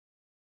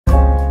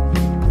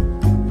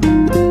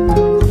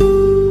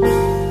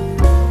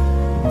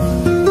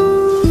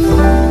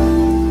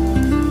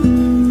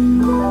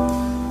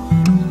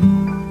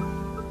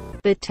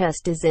The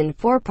test is in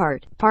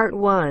 4-part, Part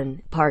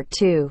 1, Part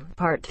 2,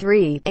 Part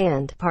 3,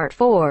 and Part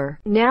 4.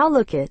 Now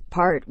look at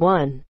Part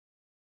 1.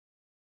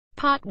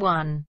 Part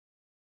 1.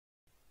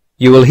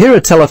 You will hear a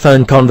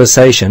telephone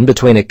conversation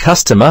between a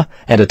customer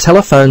and a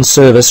telephone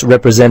service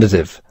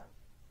representative.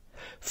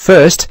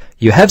 First,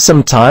 you have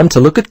some time to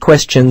look at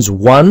questions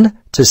 1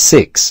 to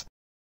 6.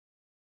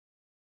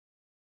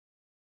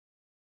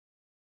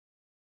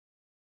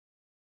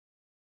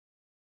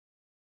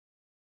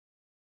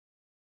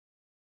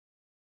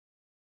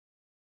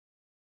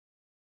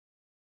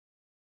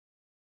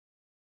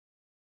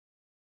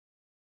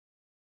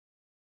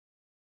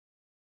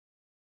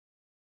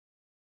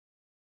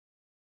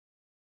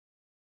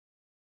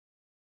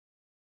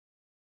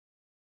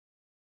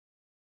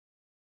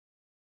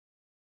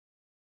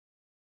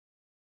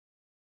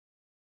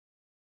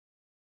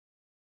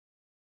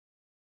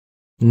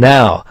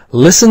 Now,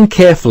 listen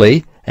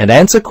carefully and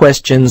answer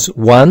questions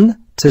 1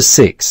 to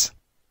 6.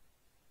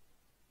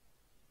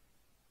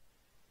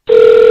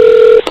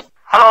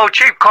 Hello,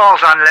 Cheap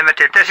Calls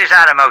Unlimited. This is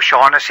Adam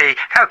O'Shaughnessy.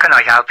 How can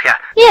I help you?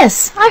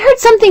 Yes, I heard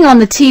something on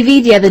the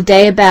TV the other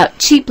day about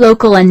cheap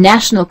local and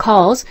national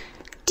calls.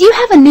 Do you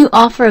have a new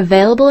offer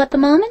available at the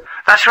moment?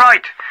 That's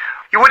right.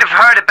 You would have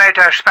heard about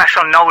our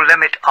special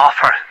no-limit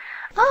offer.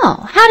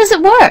 Oh, how does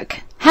it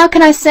work? How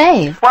can I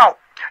save? Well,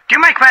 do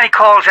you make many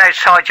calls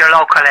outside your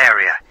local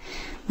area?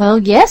 Well,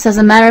 yes, as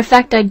a matter of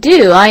fact I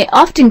do. I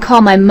often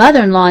call my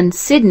mother-in-law in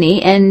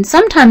Sydney, and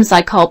sometimes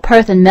I call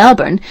Perth and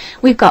Melbourne.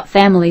 We've got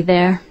family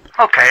there.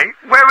 Okay,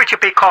 where would you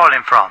be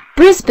calling from?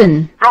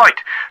 Brisbane. Right,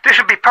 this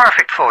would be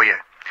perfect for you.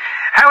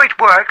 How it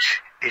works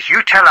is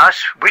you tell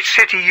us which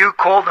city you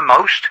call the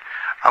most,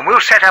 and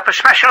we'll set up a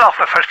special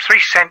offer for 3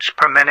 cents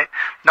per minute,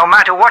 no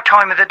matter what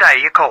time of the day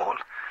you call.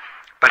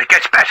 But it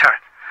gets better.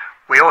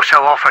 We also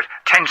offer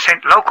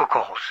 10-cent local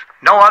calls.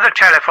 No other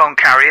telephone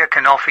carrier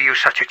can offer you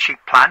such a cheap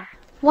plan.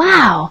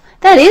 Wow,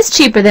 that is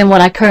cheaper than what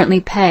I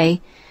currently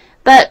pay.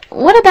 But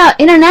what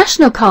about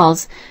international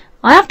calls?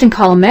 I often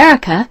call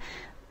America.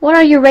 What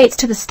are your rates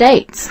to the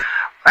States?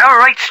 Our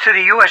rates to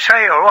the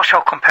USA are also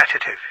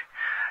competitive.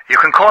 You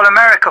can call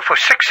America for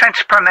 6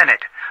 cents per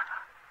minute.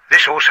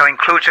 This also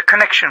includes a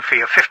connection fee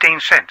of 15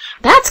 cents.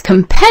 That's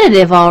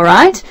competitive, all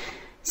right.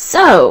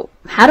 So,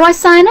 how do I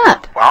sign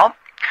up? Well,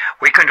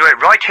 we can do it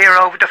right here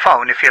over the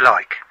phone if you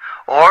like.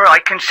 Or I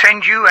can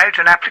send you out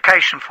an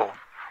application form.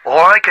 Or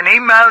I can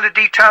email the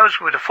details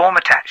with a form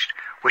attached.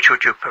 Which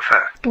would you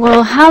prefer?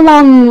 Well, how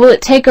long will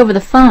it take over the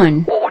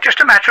phone? Oh,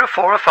 just a matter of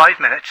 4 or 5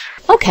 minutes.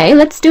 Okay,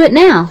 let's do it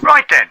now.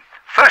 Right then.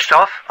 First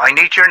off, I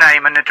need your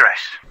name and address.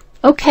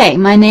 Okay,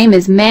 my name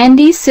is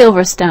Mandy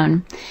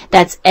Silverstone.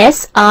 That's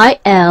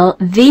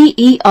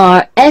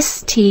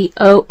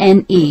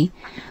Silverstone.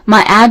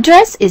 My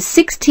address is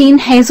 16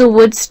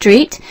 Hazelwood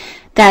Street.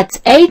 That's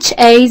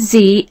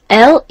Hazlewood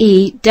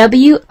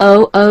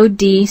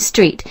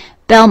Street,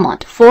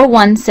 Belmont,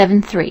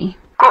 4173.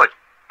 Good.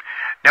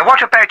 Now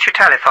what about your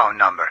telephone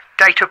number,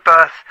 date of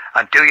birth,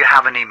 and do you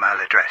have an email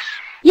address?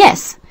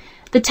 Yes.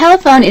 The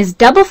telephone is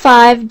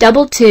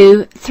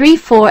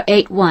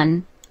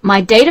 55223481.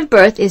 My date of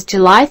birth is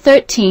July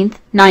 13th,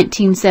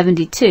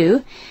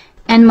 1972,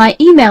 and my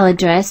email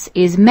address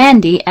is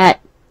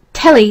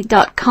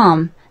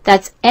mandy@tele.com.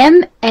 That's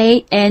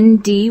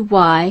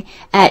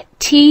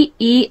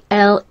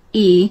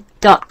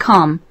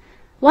MANDY@TELE.com.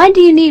 Why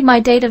do you need my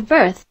date of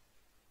birth?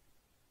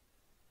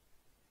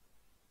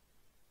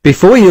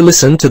 Before you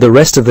listen to the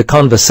rest of the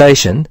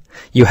conversation,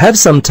 you have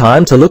some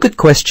time to look at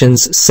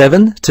questions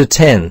 7 to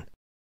 10.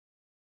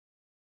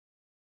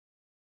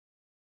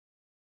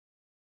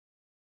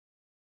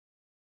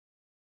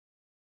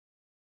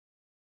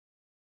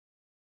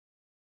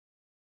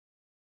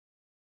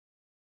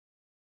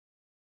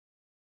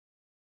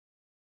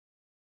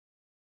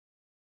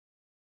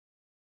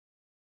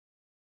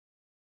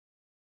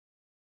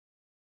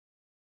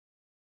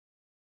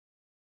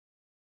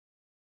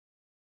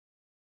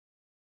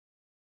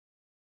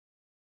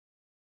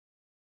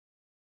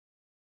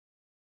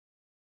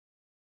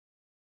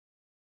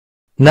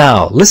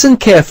 Now, listen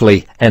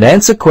carefully and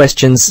answer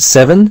questions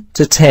 7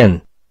 to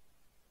 10.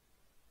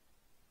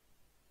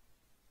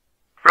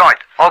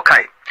 Right,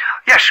 okay.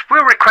 Yes,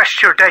 we'll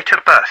request your date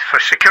of birth for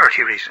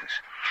security reasons.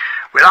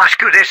 We'll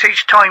ask you this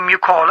each time you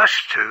call us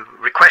to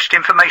request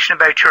information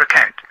about your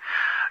account.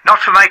 Not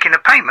for making a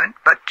payment,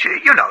 but,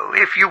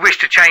 if you wish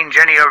to change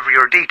any of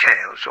your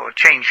details or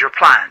change your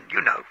plan,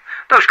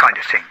 those kind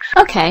of things.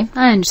 Okay,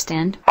 I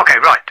understand. Okay,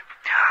 right.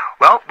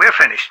 Well, we're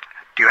finished.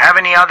 Do you have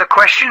any other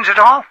questions at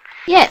all?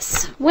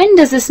 Yes. When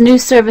does this new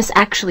service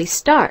actually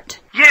start?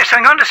 Yes,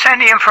 I'm going to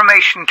send the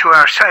information to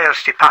our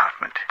sales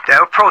department.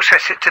 They'll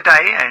process it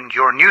today and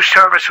your new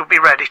service will be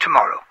ready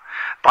tomorrow.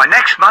 By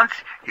next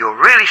month, you'll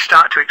really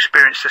start to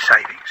experience the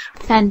savings.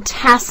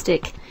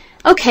 Fantastic.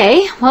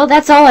 Okay, well,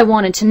 that's all I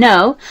wanted to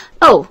know.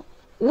 Oh,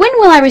 when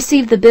will I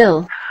receive the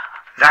bill?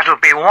 That'll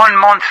be 1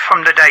 month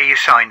from the day you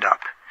signed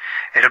up.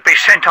 It'll be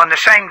sent on the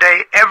same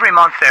day every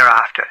month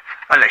thereafter,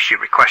 unless you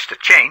request a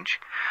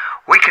change.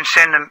 We can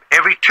send them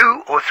every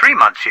 2 or 3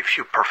 months if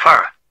you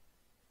prefer.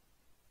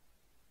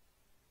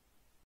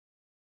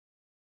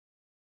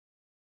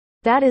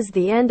 That is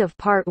the end of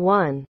part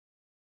 1.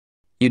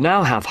 You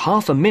now have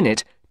half a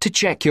minute to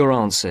check your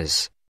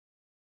answers.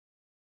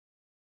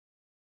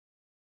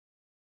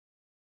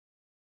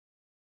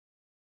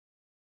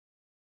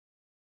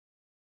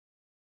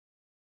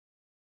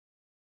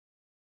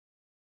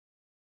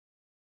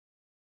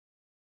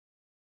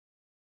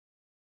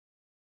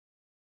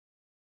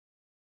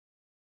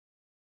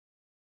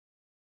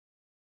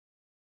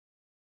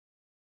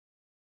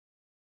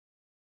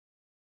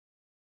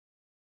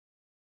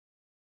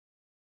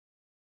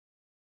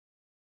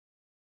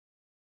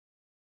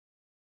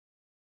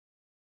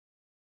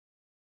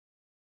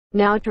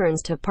 Now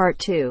turns to part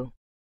 2.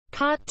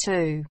 Part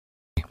 2.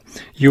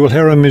 You will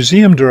hear a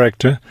museum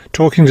director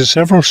talking to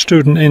several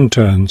student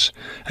interns,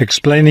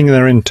 explaining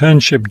their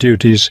internship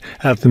duties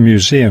at the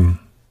museum.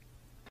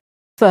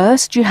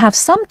 First, you have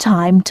some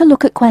time to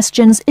look at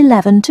questions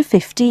 11 to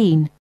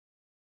 15.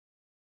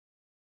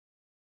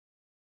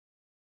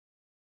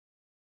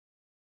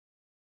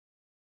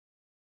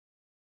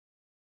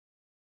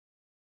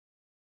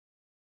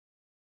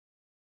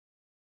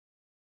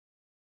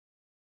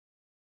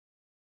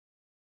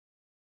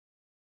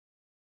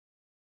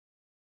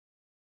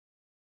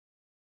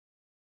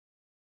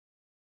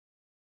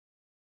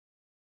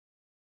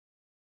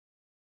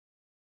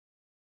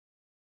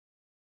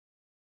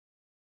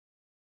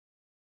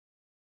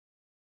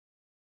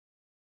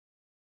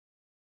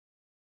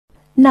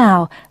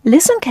 Now,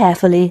 listen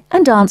carefully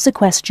and answer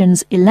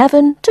questions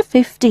 11 to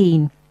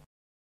 15.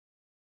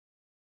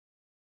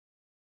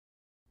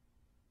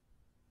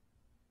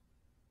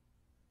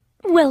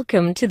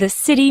 Welcome to the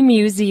City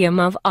Museum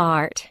of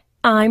Art.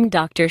 I'm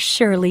Dr.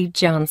 Shirley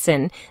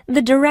Johnson,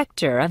 the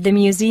director of the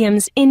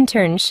museum's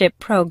internship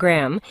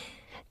program.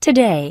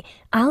 Today,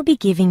 I'll be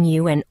giving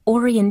you an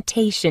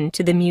orientation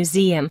to the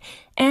museum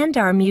and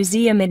our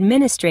museum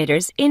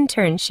administrator's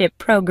internship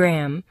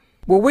program.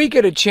 Will we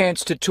get a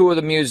chance to tour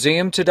the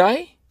museum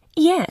today?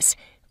 Yes,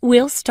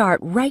 we'll start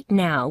right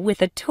now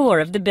with a tour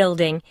of the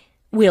building.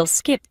 We'll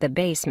skip the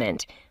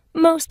basement.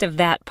 Most of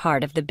that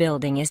part of the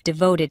building is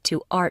devoted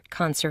to art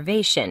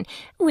conservation,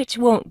 which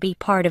won't be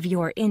part of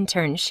your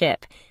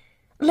internship.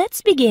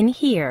 Let's begin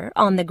here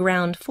on the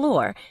ground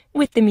floor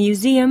with the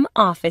museum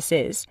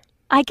offices.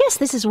 I guess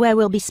this is where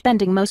we'll be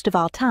spending most of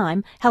our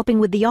time, helping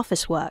with the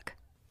office work.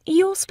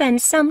 You'll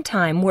spend some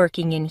time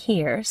working in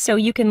here so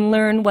you can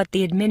learn what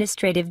the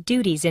administrative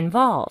duties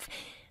involve,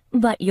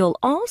 but you'll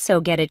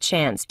also get a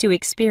chance to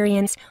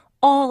experience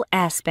all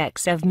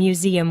aspects of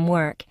museum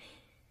work.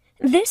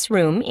 This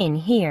room in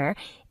here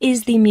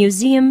is the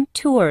Museum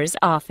Tours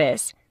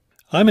office.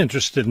 I'm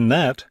interested in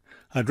that.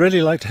 I'd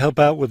really like to help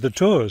out with the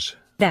tours.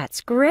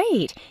 That's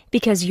great,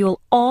 because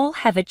you'll all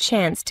have a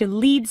chance to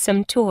lead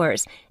some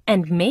tours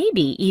and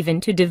maybe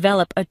even to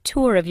develop a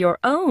tour of your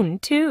own,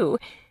 too.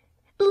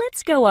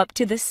 Let's go up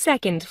to the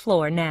second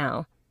floor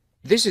now.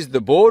 This is the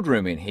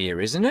boardroom in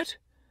here, isn't it?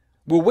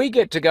 Will we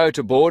get to go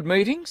to board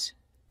meetings?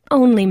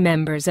 Only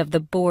members of the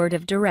board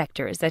of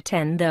directors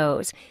attend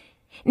those.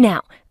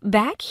 Now,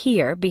 back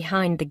here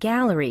behind the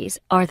galleries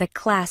are the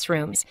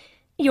classrooms.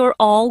 You're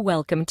all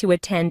welcome to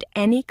attend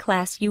any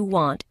class you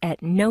want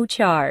at no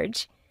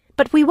charge.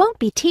 But we won't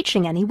be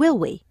teaching any, will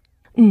we?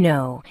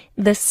 No,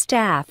 the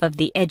staff of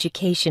the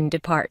education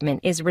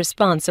department is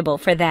responsible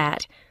for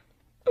that.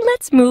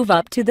 Let's move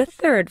up to the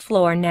third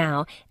floor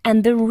now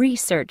and the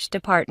research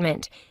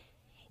department.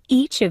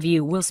 Each of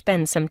you will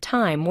spend some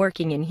time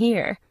working in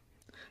here.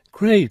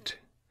 Great.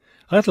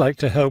 I'd like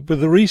to help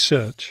with the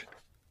research.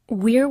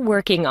 We're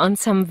working on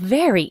some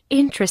very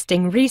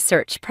interesting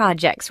research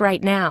projects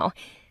right now.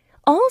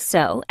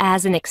 Also,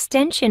 as an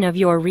extension of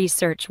your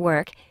research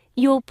work,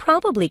 you'll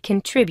probably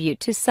contribute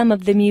to some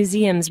of the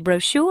museum's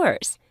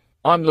brochures.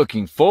 I'm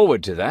looking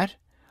forward to that.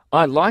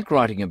 I like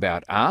writing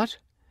about art.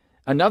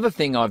 Another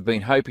thing I've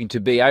been hoping to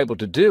be able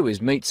to do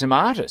is meet some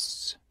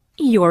artists.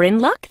 You're in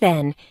luck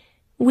then.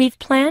 We've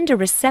planned a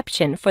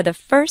reception for the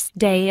first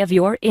day of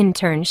your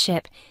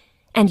internship,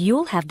 and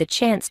you'll have the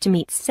chance to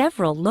meet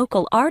several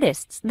local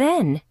artists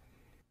then.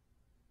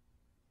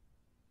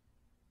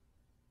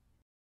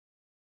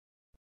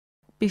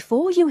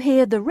 Before you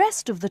hear the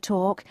rest of the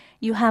talk,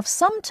 you have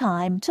some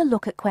time to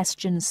look at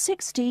questions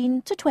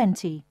 16 to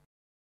 20.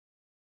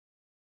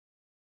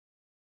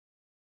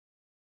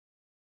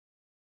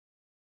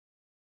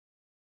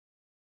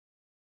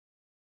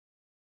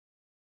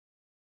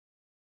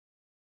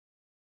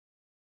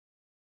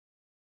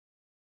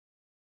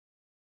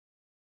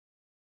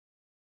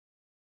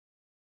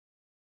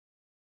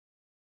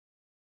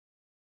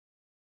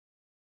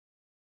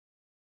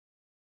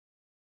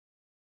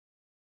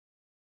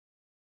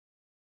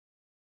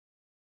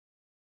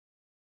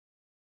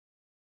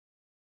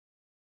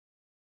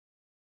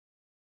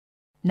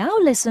 Now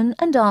listen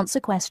and answer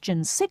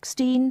questions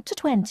 16 to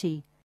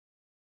 20.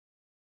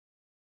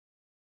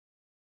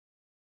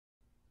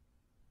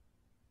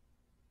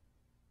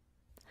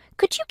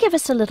 Could you give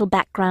us a little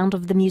background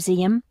of the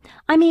museum?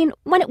 I mean,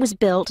 when it was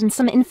built and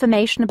some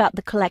information about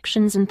the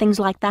collections and things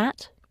like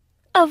that?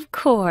 Of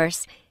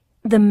course.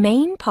 The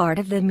main part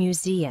of the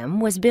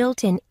museum was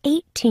built in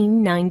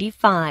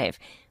 1895,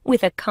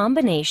 with a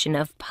combination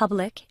of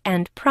public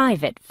and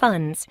private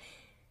funds.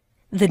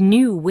 The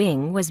new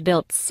wing was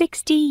built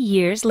 60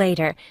 years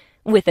later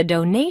with a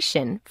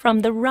donation from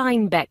the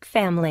Rhinebeck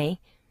family.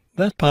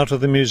 That part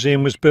of the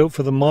museum was built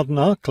for the modern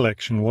art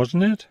collection,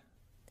 wasn't it?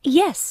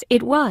 Yes,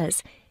 it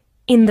was.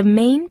 In the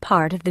main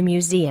part of the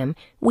museum,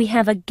 we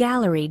have a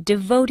gallery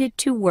devoted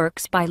to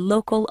works by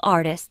local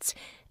artists,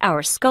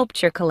 our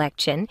sculpture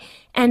collection,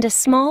 and a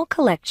small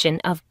collection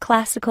of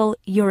classical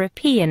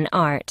European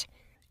art.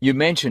 You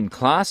mentioned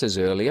classes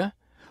earlier.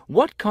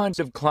 What kinds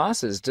of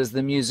classes does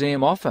the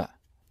museum offer?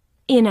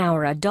 In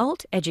our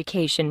adult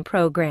education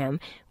program,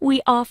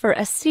 we offer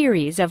a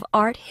series of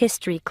art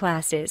history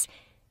classes,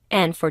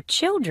 and for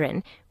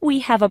children, we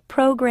have a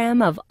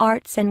program of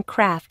arts and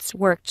crafts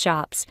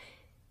workshops.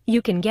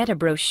 You can get a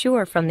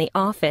brochure from the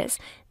office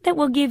that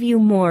will give you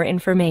more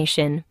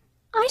information.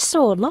 I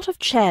saw a lot of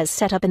chairs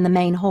set up in the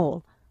main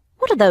hall.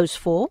 What are those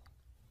for?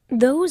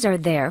 Those are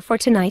there for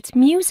tonight's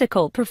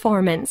musical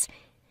performance.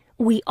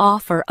 We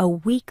offer a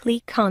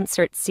weekly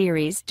concert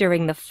series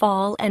during the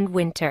fall and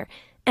winter,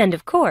 and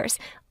of course,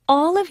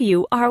 all of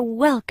you are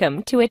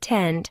welcome to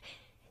attend.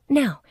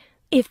 Now,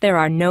 if there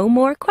are no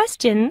more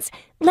questions,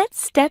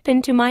 let's step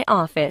into my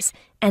office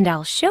and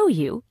I'll show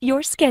you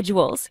your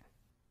schedules.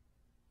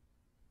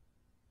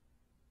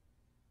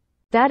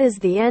 That is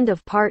the end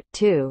of part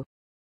 2.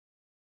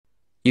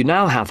 You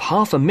now have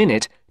half a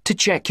minute to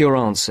check your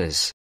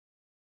answers.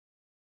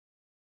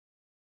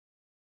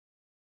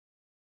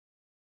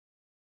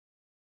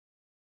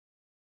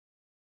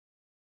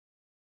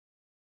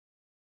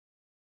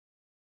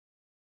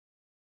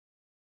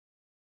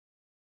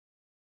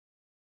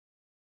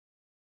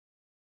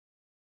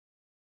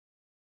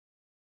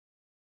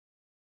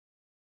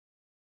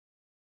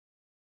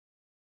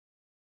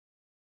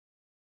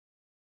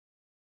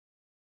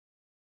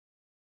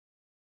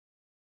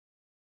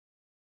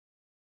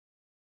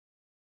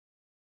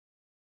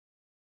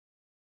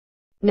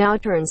 Now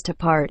turns to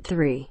part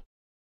 3.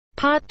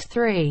 Part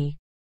 3.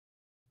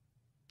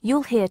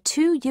 You'll hear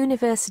 2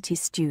 university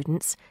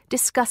students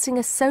discussing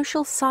a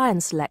social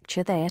science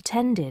lecture they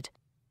attended.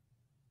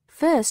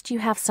 First, you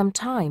have some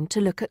time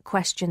to look at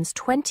questions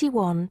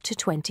 21 to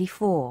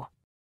 24.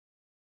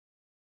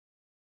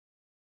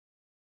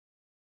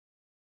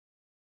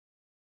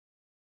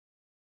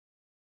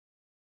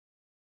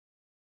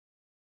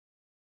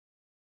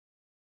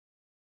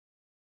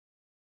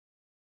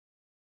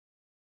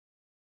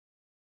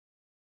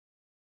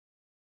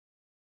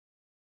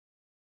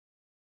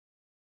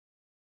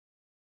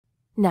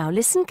 Now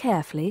listen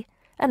carefully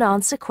and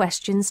answer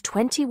questions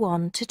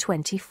 21 to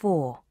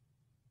 24.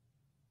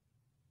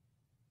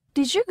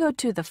 Did you go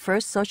to the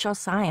first social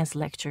science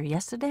lecture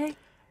yesterday?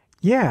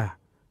 Yeah.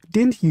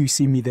 Didn't you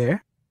see me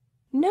there?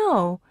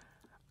 No.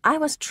 I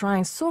was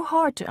trying so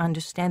hard to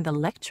understand the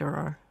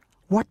lecturer.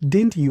 What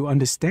didn't you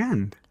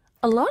understand?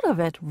 A lot of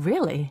it,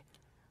 really.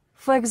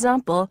 For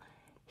example,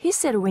 he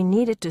said we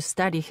needed to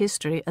study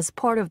history as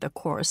part of the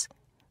course,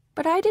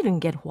 but I didn't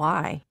get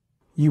why.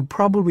 You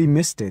probably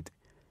missed it.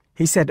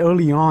 He said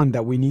early on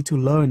that we need to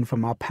learn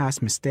from our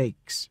past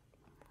mistakes.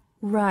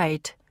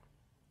 Right.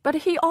 But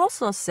he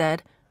also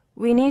said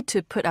we need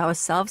to put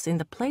ourselves in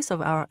the place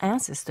of our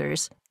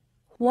ancestors.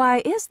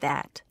 Why is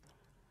that?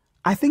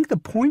 I think the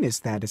point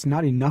is that it's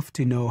not enough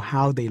to know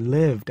how they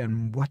lived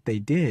and what they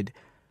did.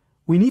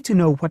 We need to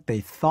know what they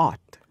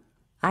thought.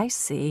 I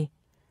see.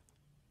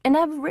 And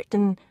I've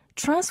written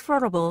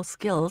transferable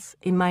skills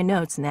in my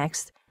notes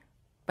next,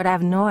 but I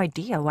have no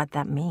idea what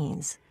that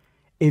means.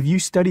 If you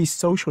study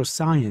social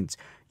science,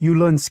 you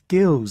learn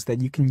skills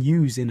that you can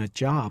use in a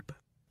job.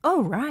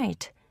 Oh,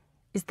 right.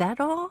 Is that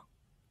all?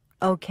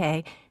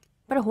 Okay,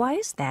 but why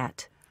is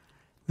that?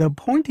 The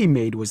point he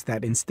made was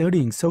that in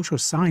studying social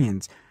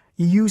science,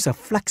 you use a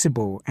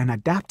flexible and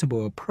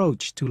adaptable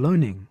approach to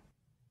learning.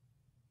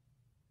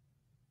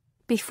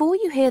 Before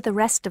you hear the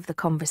rest of the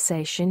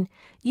conversation,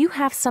 you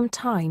have some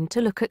time to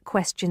look at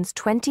questions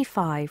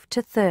 25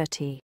 to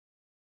 30.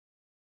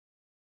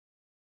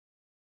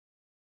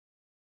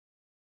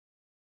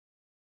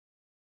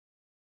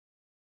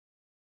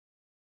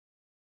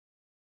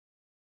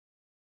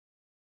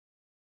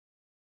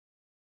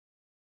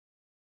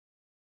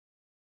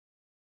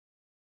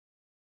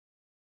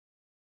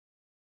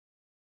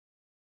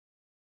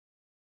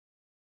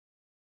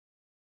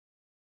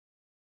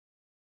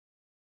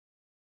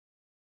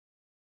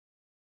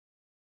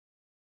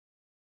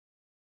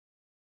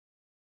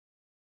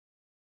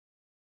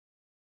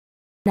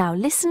 Now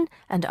listen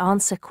and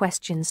answer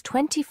questions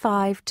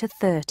 25 to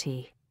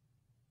 30.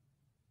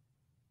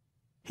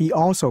 He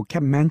also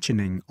kept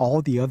mentioning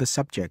all the other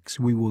subjects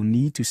we will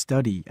need to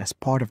study as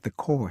part of the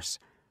course.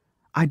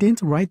 I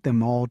didn't write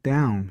them all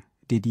down,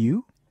 did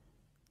you?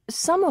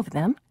 Some of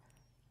them.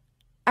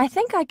 I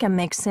think I can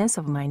make sense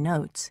of my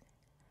notes.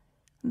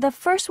 The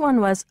first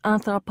one was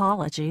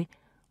anthropology,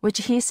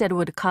 which he said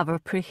would cover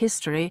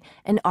prehistory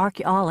and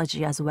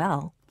archaeology as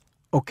well.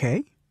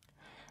 Okay.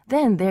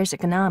 Then there's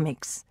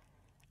economics.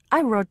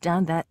 I wrote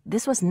down that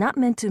this was not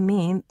meant to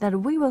mean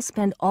that we will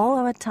spend all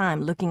our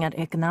time looking at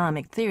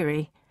economic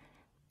theory,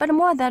 but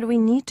more that we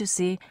need to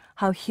see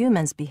how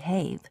humans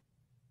behave.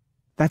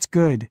 That's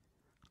good.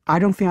 I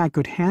don't think I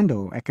could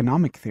handle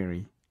economic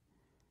theory.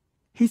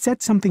 He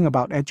said something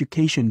about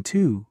education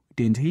too,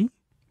 didn't he?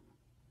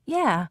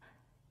 Yeah.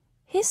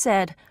 He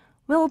said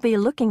we'll be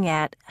looking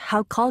at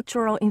how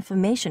cultural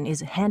information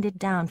is handed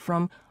down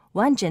from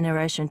one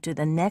generation to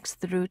the next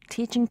through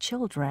teaching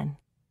children.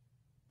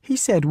 He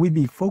said we'd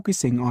be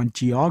focusing on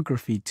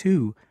geography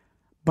too,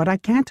 but I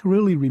can't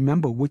really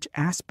remember which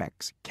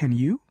aspects. Can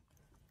you?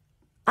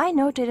 I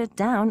noted it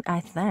down, I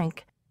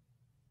think.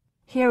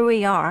 Here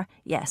we are,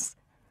 yes,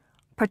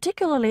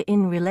 particularly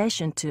in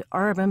relation to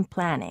urban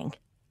planning.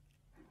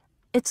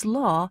 It's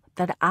law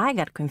that I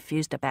got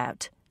confused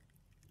about.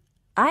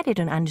 I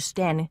didn't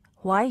understand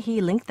why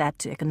he linked that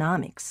to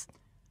economics.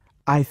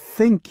 I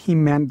think he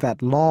meant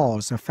that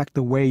laws affect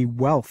the way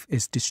wealth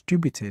is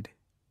distributed.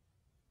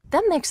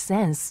 That makes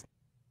sense.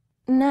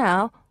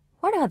 Now,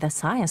 what are the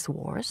science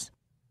wars?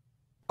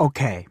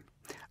 Okay,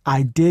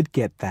 I did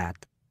get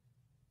that.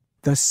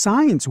 The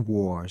science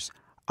wars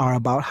are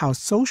about how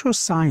social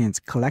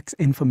science collects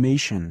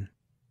information.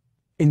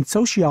 In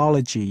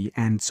sociology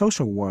and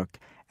social work,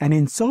 and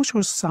in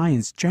social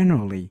science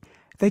generally,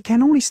 they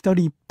can only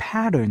study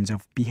patterns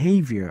of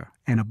behavior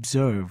and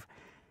observe.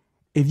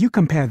 If you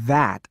compare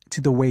that to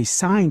the way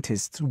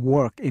scientists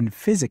work in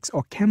physics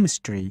or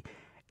chemistry,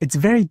 it's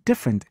very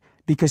different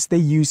because they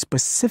use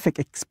specific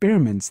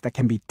experiments that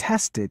can be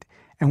tested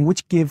and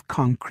which give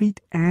concrete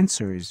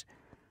answers.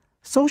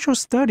 Social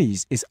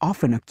studies is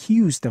often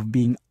accused of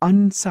being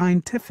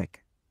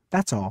unscientific.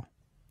 That's all.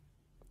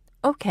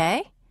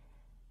 Okay.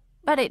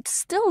 But it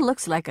still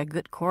looks like a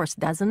good course,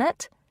 doesn't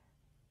it?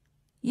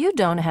 You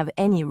don't have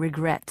any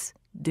regrets,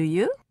 do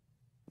you?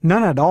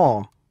 None at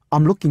all.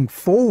 I'm looking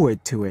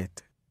forward to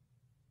it.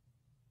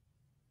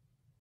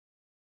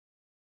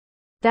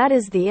 That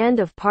is the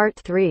end of part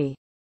 3.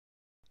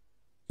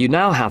 You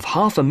now have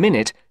half a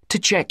minute to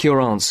check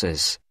your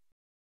answers.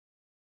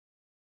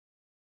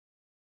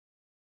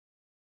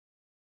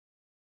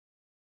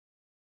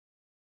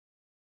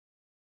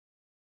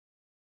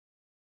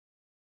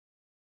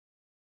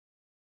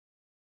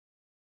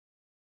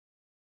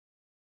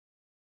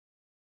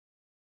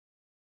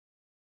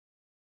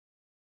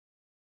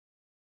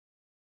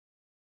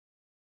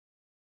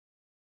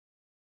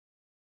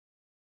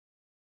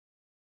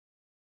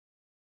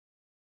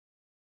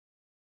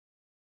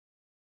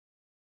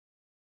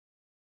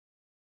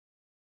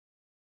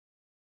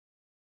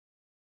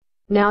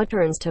 Now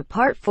turns to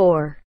part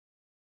 4.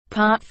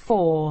 Part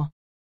 4.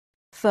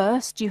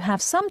 First, you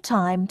have some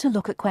time to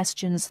look at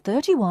questions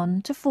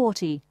 31 to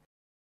 40.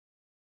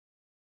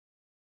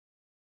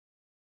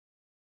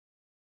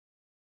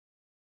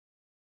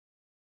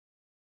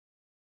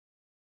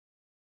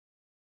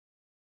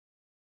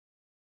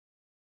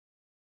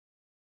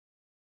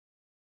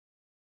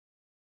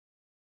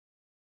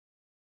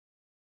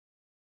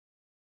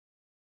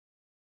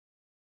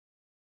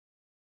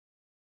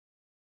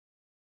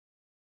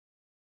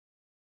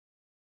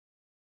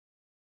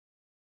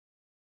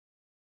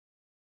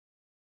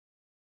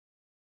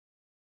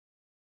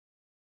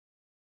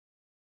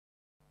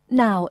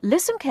 Now,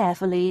 listen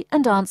carefully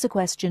and answer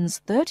questions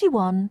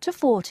 31 to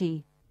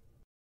 40.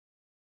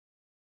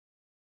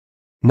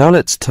 Now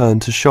let's turn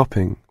to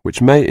shopping,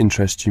 which may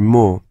interest you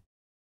more.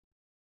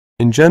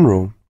 In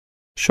general,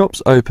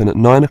 shops open at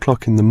 9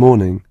 o'clock in the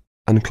morning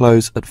and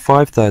close at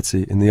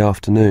 5:30 in the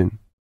afternoon.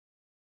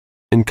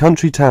 In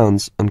country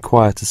towns and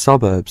quieter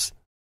suburbs,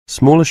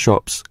 smaller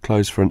shops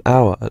close for an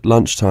hour at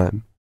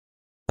lunchtime,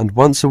 and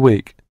once a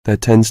week there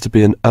tends to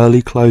be an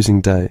early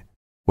closing day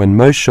when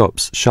most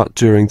shops shut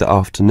during the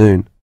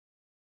afternoon.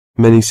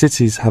 Many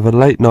cities have a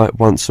late night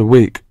once a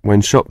week when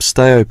shops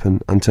stay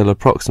open until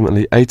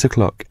approximately 8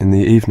 o'clock in the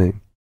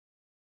evening.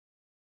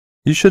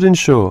 You should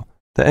ensure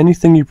that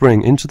anything you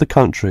bring into the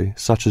country,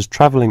 such as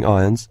travelling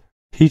irons,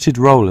 heated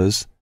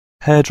rollers,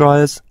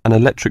 hairdryers and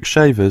electric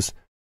shavers,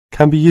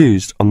 can be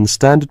used on the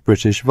standard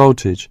British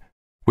voltage,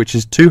 which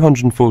is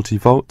 240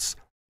 volts,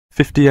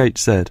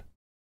 58Z.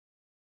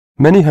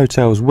 Many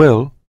hotels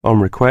will, on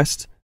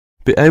request,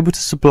 be able to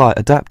supply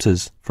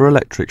adapters for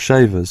electric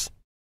shavers.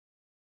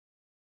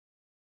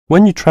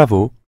 When you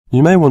travel,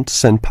 you may want to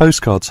send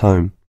postcards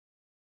home.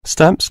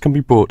 Stamps can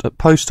be bought at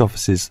post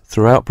offices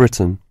throughout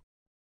Britain.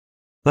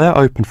 They are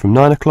open from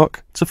 9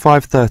 o'clock to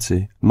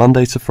 5:30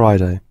 Monday to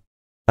Friday,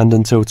 and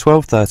until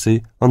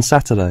 12:30 on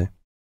Saturday.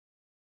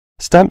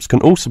 Stamps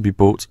can also be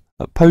bought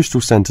at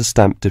postal centre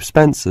stamp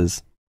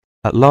dispensers,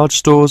 at large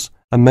stores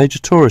and major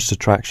tourist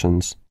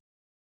attractions.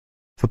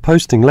 For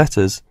posting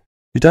letters,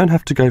 you don't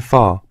have to go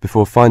far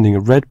before finding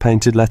a red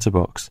painted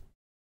letterbox.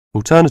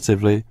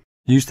 Alternatively,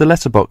 use the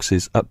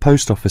letterboxes at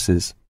post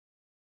offices.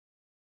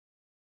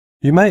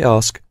 You may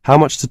ask how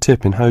much to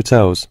tip in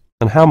hotels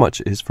and how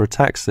much it is for a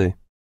taxi.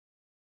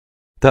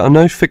 There are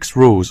no fixed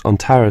rules on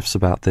tariffs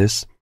about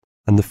this,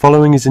 and the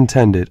following is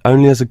intended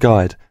only as a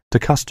guide to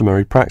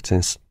customary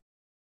practice.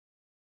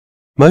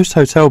 Most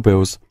hotel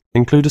bills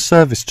include a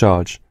service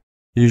charge,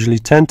 usually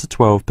 10 to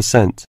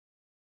 12%,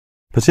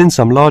 but in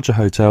some larger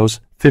hotels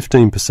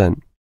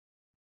 15%.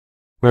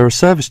 Where a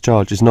service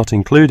charge is not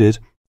included,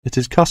 it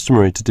is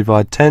customary to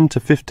divide 10 to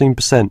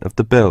 15% of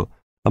the bill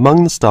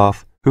among the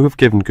staff who have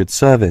given good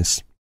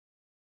service.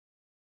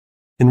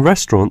 In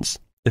restaurants,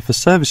 if a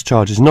service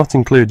charge is not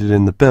included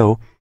in the bill,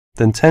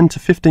 then 10 to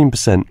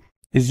 15%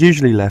 is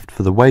usually left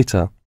for the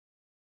waiter.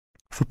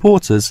 For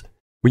porters,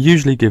 we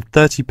usually give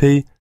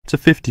 30p to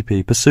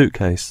 50p per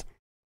suitcase.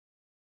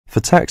 For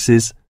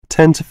taxis,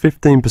 10 to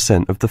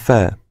 15% of the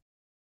fare.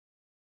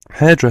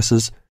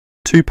 Hairdressers,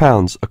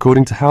 £2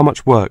 according to how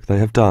much work they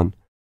have done,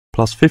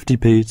 plus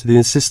 50p to the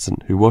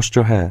assistant who washed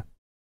your hair.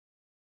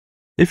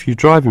 If you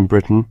drive in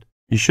Britain,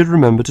 you should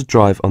remember to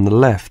drive on the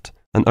left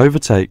and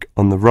overtake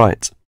on the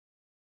right.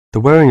 The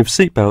wearing of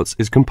seatbelts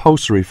is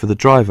compulsory for the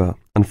driver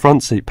and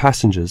front seat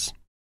passengers.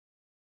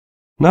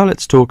 Now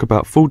let's talk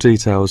about full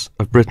details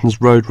of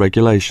Britain's road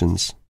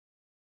regulations.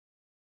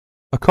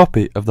 A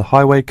copy of the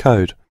Highway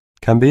Code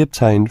can be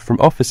obtained from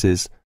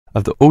offices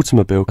of the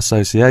Automobile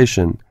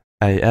Association,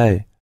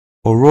 AA,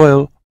 or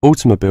Royal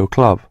Automobile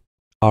Club,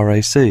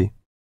 RAC,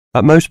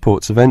 at most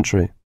ports of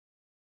entry.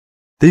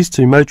 These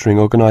two motoring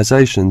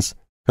organisations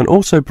can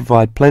also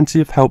provide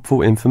plenty of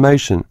helpful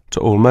information to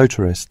all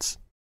motorists.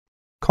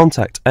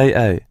 Contact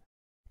AA.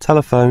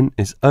 Telephone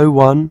is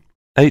 01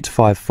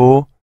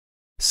 854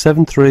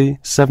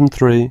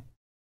 7373,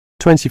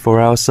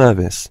 24-hour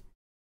service.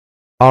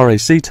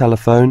 RAC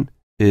telephone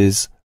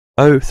is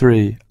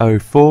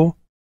 0304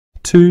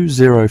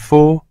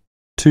 204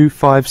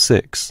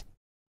 256,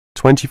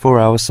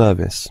 24-hour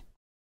service.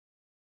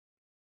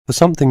 For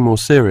something more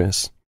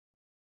serious,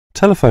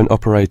 telephone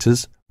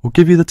operators will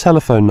give you the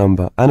telephone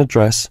number and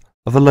address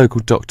of a local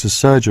doctor's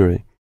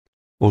surgery.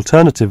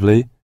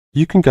 Alternatively,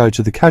 you can go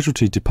to the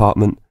casualty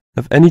department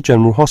of any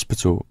general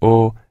hospital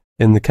or,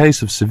 in the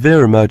case of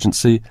severe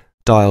emergency,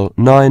 dial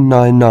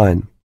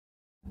 999.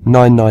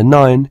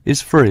 999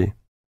 is free.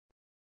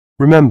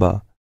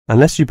 Remember,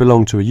 unless you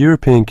belong to a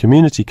European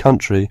Community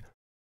country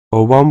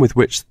or one with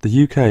which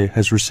the UK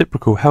has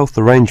reciprocal health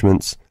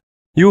arrangements,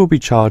 you will be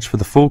charged for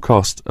the full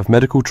cost of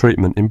medical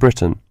treatment in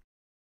Britain,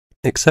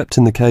 except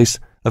in the case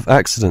of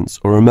accidents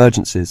or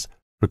emergencies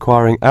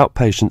requiring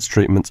outpatients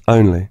treatment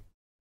only.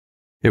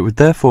 It would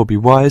therefore be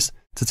wise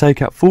to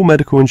take out full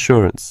medical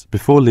insurance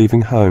before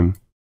leaving home.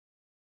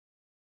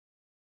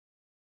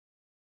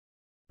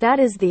 That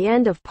is the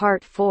end of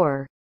part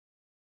 4.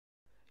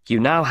 You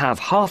now have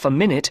half a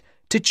minute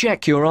to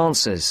check your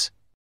answers.